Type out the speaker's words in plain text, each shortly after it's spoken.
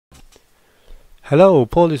Hello,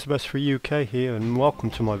 Paul is the best for UK here, and welcome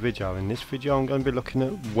to my video. In this video I'm going to be looking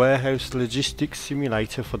at Warehouse Logistics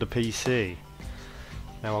Simulator for the PC.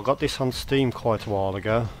 Now I got this on Steam quite a while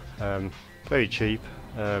ago, very cheap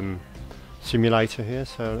simulator here.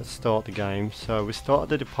 So let's start the game. So we start at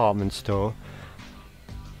the department store.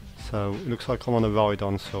 So it looks like I'm on a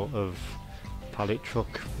ride-on sort of pallet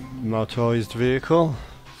truck motorised vehicle.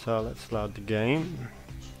 So let's load the game.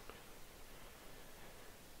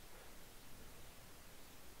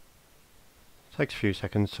 Takes a few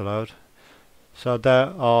seconds to load. So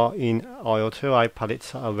there are in aisle 2 8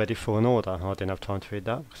 pallets that are ready for an order. I didn't have time to read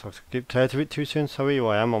that because I skipped out of it too soon. So here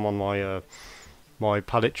I am. I'm on my my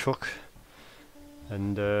pallet truck,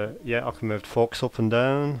 and yeah, I can move the forks up and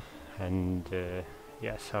down, and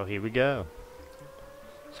yeah. So here we go.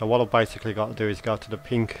 So what I've basically got to do is go to the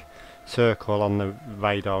pink circle on the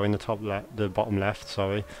radar in the bottom left,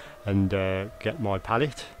 sorry, and get my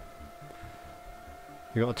pallet.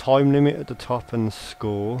 You've got a time limit at the top and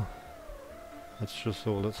score. That's just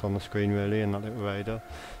all that's on the screen really, and that little radar.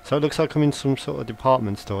 So it looks like I'm in some sort of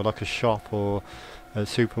department store, like a shop or a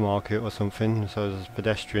supermarket or something. So there's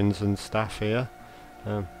pedestrians and staff here.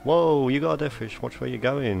 Whoa, you got a dead fish, watch where you're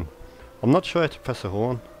going. I'm not sure how to press a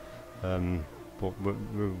horn, but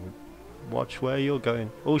watch where you're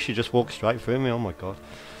going. Oh, she just walked straight through me, oh my god.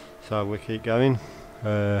 So we keep going.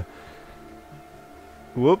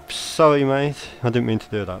 Whoops, sorry mate, I didn't mean to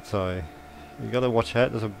do that, sorry. You gotta watch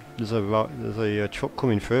out, there's a truck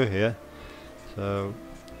coming through here. So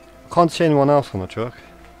I can't see anyone else on the truck.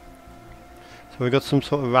 So we've got some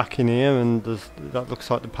sort of rack in here, and that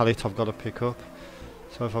looks like the pallet I've got to pick up.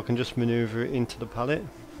 So if I can just manoeuvre it into the pallet.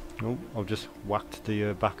 Oh, I've just whacked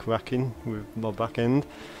the back rack in with my back end.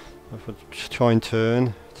 If I just try and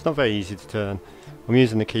turn, it's not very easy to turn. I'm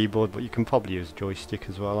using the keyboard, but you can probably use a joystick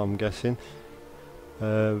as well, I'm guessing.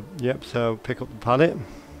 Yep, so pick up the pallet.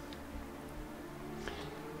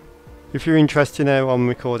 If you're interested now, I'm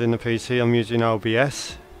recording the PC, I'm using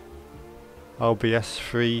OBS. OBS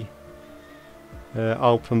free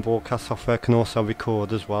open broadcast software, can also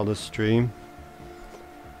record as well as stream.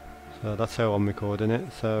 So that's how I'm recording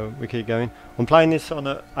it, so we keep going. I'm playing this on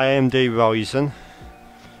an AMD Ryzen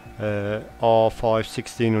R5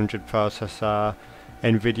 1600 processor,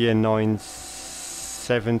 NVIDIA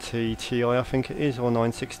 970 Ti I think it is, or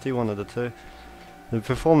 960, one of the two. The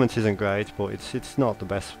performance isn't great, but it's not the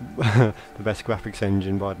best the best graphics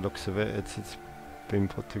engine by the looks of it. It's been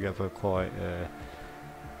put together quite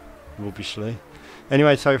rubbishly.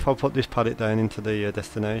 Anyway, so if I put this pallet down into the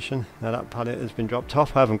destination, now that pallet has been dropped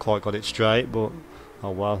off. I haven't quite got it straight, but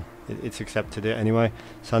oh well, it's accepted it anyway.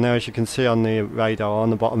 So now, as you can see on the radar on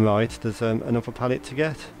the bottom right, there's another pallet to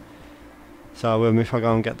get. So if I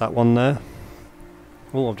go and get that one there.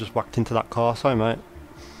 Oh, I've just whacked into that car, sorry mate.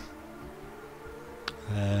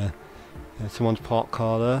 Someone's parked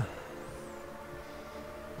car there.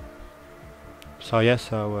 So yeah,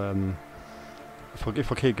 so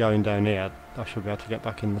if I keep going down here, I should be able to get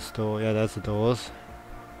back in the store. Yeah, there's the doors.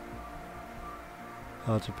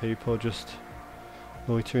 Loads of people just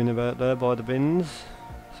loitering about there by the bins.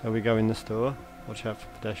 So we go in the store. Watch out for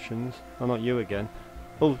pedestrians. Oh, not you again.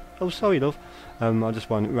 Oh, sorry love. I just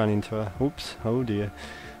ran into her. Oops, oh dear.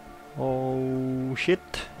 Oh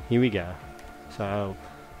shit. Here we go. So,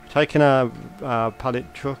 taking our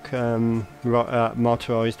pallet truck,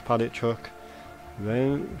 motorised pallet truck,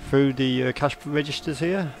 through the cash registers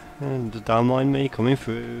here, and don't mind me coming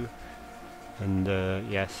through. And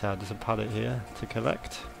yes, there's a pallet here to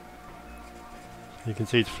collect. You can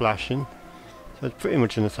see it's flashing. So it's pretty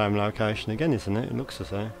much in the same location again, isn't it? It looks the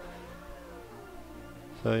same.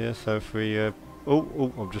 So yeah, so if we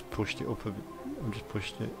oh, I've just pushed it up a bit. I've just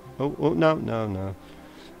pushed it. Oh, no.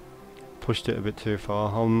 Pushed it a bit too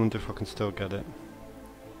far. I wonder if I can still get it.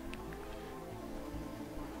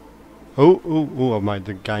 Oh, I've made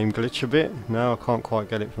the game glitch a bit. No, I can't quite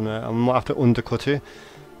get it from there. I might have to undercut it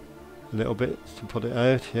a little bit to put it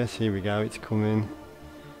out. Yes, here we go, it's coming.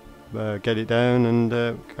 Get it down and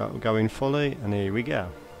go in fully, and here we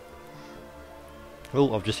go.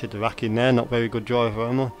 Oh, I've just hit the rack in there, not very good driver,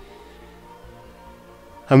 am I?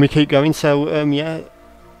 And we keep going, so yeah,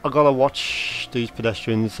 I gotta watch these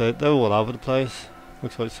pedestrians, they're all over the place.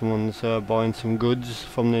 Looks like someone's buying some goods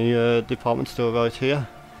from the department store right here.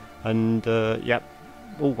 And yep,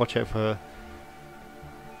 oh, watch out for her.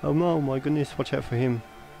 Oh no, my goodness, watch out for him.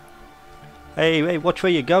 Hey, watch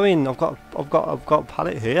where you're going. I've got a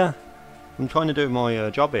pallet here. I'm trying to do my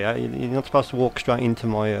job here. You're not supposed to walk straight into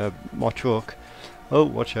my my truck. Oh,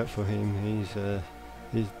 watch out for him.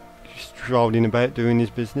 He's strolling about doing his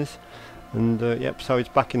business. And yep, so it's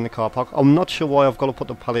back in the car park. I'm not sure why I've got to put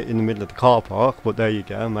the pallet in the middle of the car park, but there you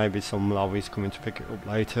go. Maybe some lorry's coming to pick it up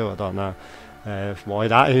later. I don't know why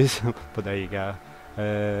that is, but there you go.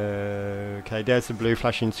 Okay, there's the blue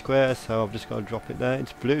flashing square, so I've just got to drop it there.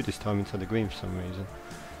 It's blue this time instead of green for some reason.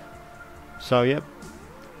 So yep,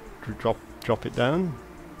 drop it down,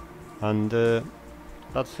 and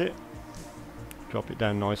that's it. Drop it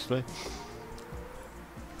down nicely.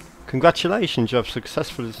 Congratulations, you have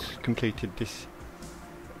successfully completed this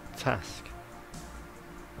task.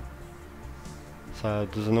 So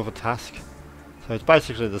there's another task. So it's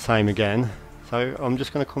basically the same again. So I'm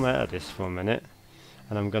just going to come out of this for a minute,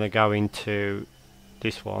 and I'm going to go into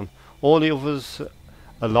this one. All the others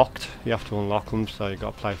are locked. You have to unlock them, so you've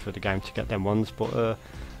got to play through the game to get them ones. But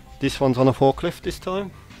this one's on a forklift this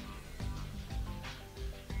time.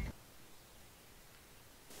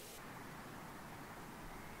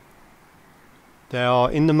 There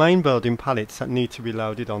are in the main building pallets that need to be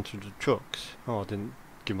loaded onto the trucks. Oh, I didn't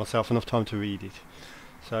give myself enough time to read it.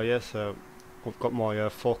 So yeah, so I've got my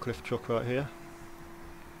forklift truck right here.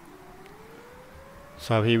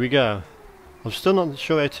 So here we go. I'm still not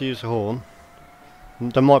sure how to use a horn.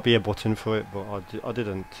 There might be a button for it, but I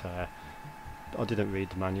didn't read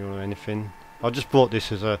the manual or anything. I just bought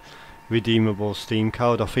this as a redeemable Steam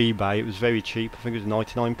code off eBay. It was very cheap. I think it was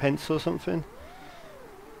 99 pence or something.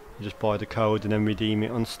 You just buy the code and then redeem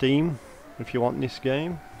it on Steam if you want this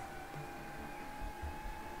game.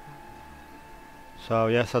 So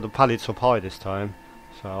yeah, so the pallet's up high this time.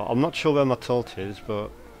 So I'm not sure where my tilt is,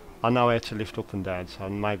 but I know how to lift up and down, so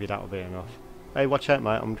maybe that'll be enough. Hey, watch out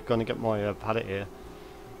mate, I'm going to get my pallet here.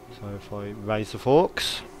 So if I raise the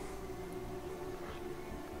forks,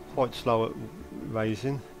 quite slow at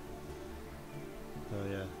raising.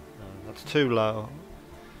 Oh yeah, that's too low.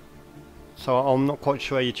 So I'm not quite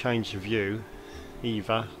sure how you change the view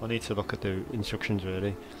either. I need to look at the instructions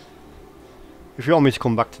really. If you want me to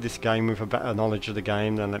come back to this game with a better knowledge of the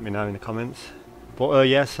game, then let me know in the comments. But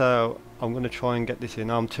yeah, so I'm going to try and get this in.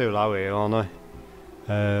 I'm too low here, aren't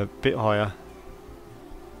I? Bit higher.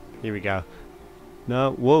 Here we go.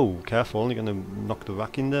 No, whoa, careful, you're going to knock the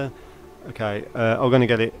rack in there. Okay, I'm going to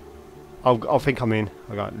get it. I think I'm in.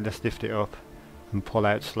 Okay, let's lift it up and pull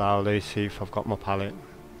out slowly, see if I've got my pallet.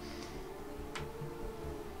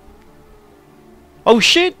 Oh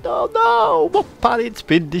shit! Oh no! My pallet's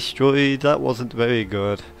been destroyed. That wasn't very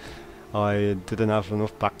good. I didn't have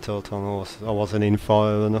enough back tilt on, or I wasn't in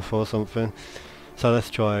fire enough or something. So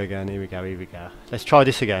let's try again. Here we go, here we go. Let's try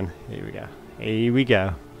this again. Here we go. Here we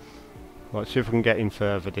go. Right, see if we can get in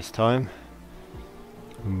further this time.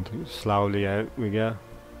 And slowly out we go.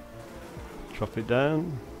 Drop it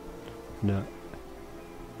down. No.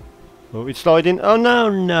 Oh, it's sliding. Oh no,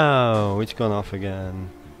 no! It's gone off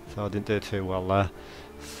again. So I didn't do too well there.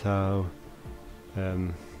 So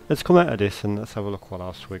let's come out of this and let's have a look what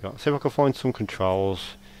else we got. See if I can find some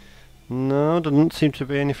controls. No, there doesn't seem to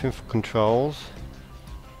be anything for controls.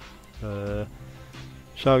 So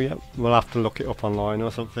yeah, we'll have to look it up online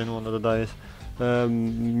or something one of the days.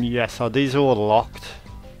 Yeah, so these are all locked.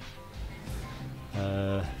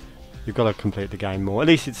 You've got to complete the game more. At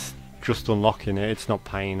least it's just unlocking it. It's not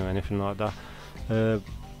paying or anything like that.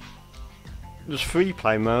 There's free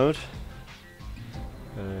play mode.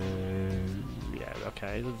 Yeah,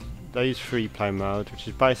 okay. There's free play mode, which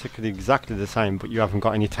is basically exactly the same, but you haven't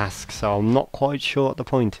got any tasks. So I'm not quite sure what the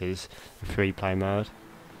point is of free play mode.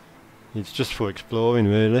 It's just for exploring,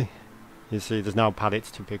 really. You see, there's no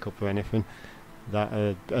pallets to pick up or anything that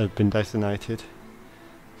have been designated.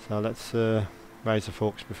 So let's raise the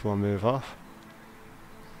forks before I move off.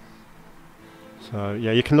 So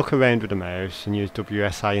yeah, you can look around with the mouse and use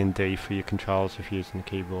WSA and D for your controls if you're using the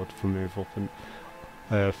keyboard for move up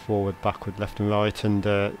and forward, backward, left and right, and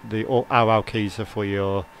the arrow keys are for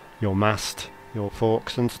your mast, your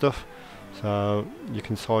forks and stuff. So you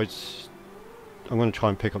can sides. I'm going to try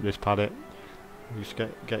and pick up this pallet. Just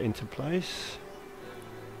get into place.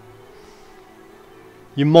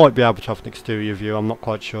 You might be able to have an exterior view. I'm not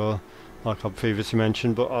quite sure, like I previously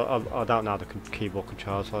mentioned, but I don't know the keyboard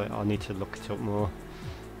controls. So I need to look it up more.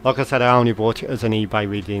 Like I said, I only bought it as an eBay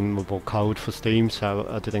redeemable code for Steam, so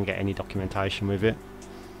I didn't get any documentation with it.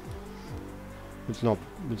 It's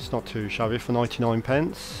not too shabby for 99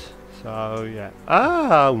 pence. So yeah.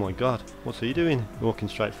 Ah, oh my god, what's he doing? Walking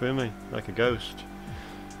straight through me like a ghost.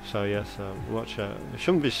 So yeah, so watch out. I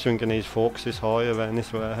shouldn't be swinging these forks this high around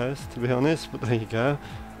this warehouse, to be honest, but there you go.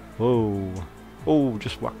 Whoa. Oh,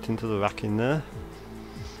 just whacked into the rack in there.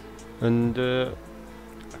 And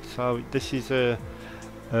so this is a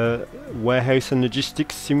warehouse and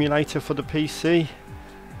logistics simulator for the PC.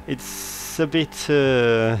 It's a bit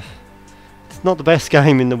it's not the best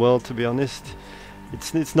game in the world, to be honest.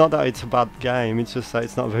 It's not that it's a bad game, it's just that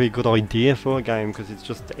it's not a very good idea for a game, because it's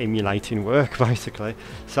just emulating work basically.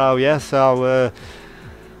 So yeah,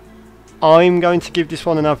 I'm going to give this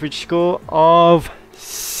one an average score of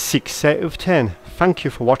 6 out of 10. Thank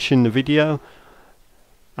you for watching the video,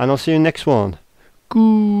 and I'll see you in the next one.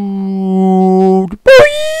 Goodbye.